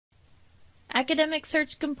Academic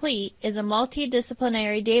Search Complete is a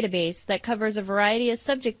multidisciplinary database that covers a variety of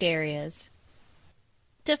subject areas.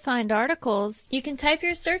 To find articles, you can type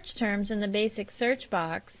your search terms in the basic search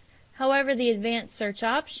box. However, the advanced search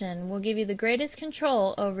option will give you the greatest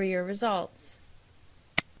control over your results.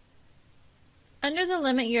 Under the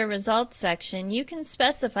Limit Your Results section, you can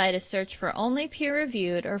specify to search for only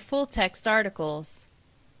peer-reviewed or full-text articles.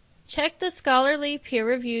 Check the Scholarly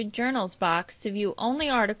Peer-Reviewed Journals box to view only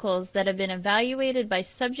articles that have been evaluated by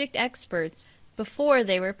subject experts before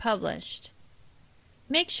they were published.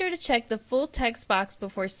 Make sure to check the full text box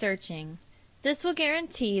before searching. This will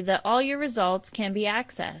guarantee that all your results can be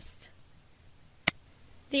accessed.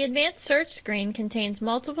 The Advanced Search screen contains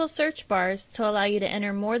multiple search bars to allow you to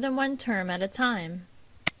enter more than one term at a time.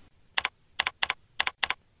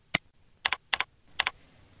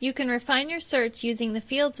 You can refine your search using the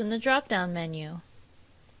fields in the drop-down menu.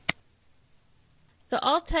 The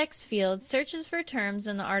Alt Text field searches for terms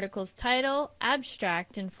in the article's title,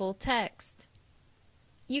 abstract, and full text.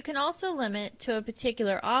 You can also limit to a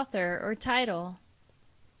particular author or title.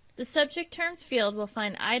 The Subject Terms field will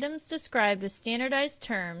find items described with standardized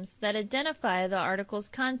terms that identify the article's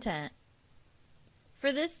content.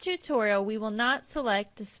 For this tutorial, we will not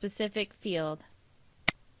select a specific field.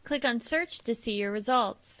 Click on Search to see your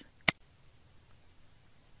results.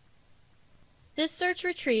 This search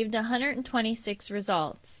retrieved 126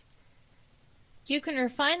 results. You can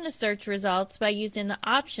refine the search results by using the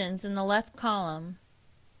options in the left column.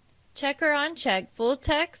 Check or uncheck full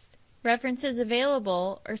text, references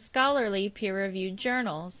available, or scholarly peer-reviewed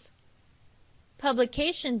journals.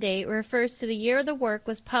 Publication date refers to the year the work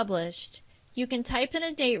was published. You can type in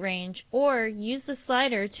a date range or use the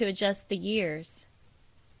slider to adjust the years.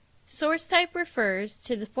 Source type refers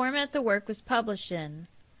to the format the work was published in.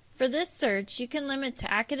 For this search, you can limit to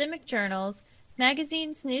academic journals,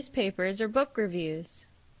 magazines, newspapers, or book reviews.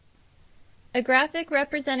 A graphic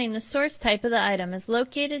representing the source type of the item is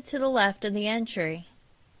located to the left of the entry.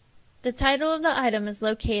 The title of the item is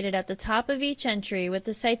located at the top of each entry with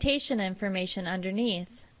the citation information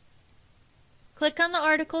underneath. Click on the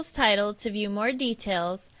article's title to view more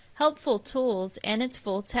details, helpful tools, and its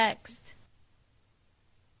full text.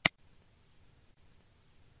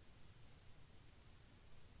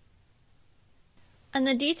 On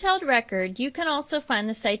the detailed record, you can also find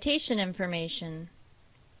the citation information.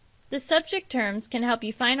 The subject terms can help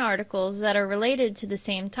you find articles that are related to the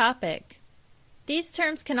same topic. These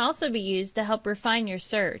terms can also be used to help refine your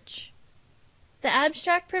search. The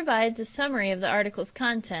abstract provides a summary of the article's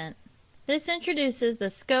content. This introduces the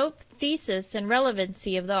scope, thesis, and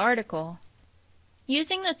relevancy of the article.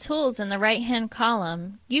 Using the tools in the right-hand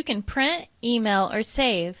column, you can print, email, or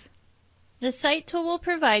save. The Cite tool will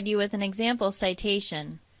provide you with an example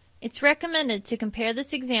citation. It's recommended to compare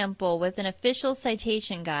this example with an official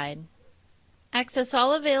citation guide. Access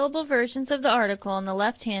all available versions of the article in the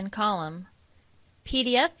left-hand column.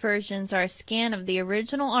 PDF versions are a scan of the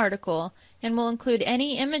original article and will include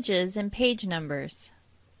any images and page numbers.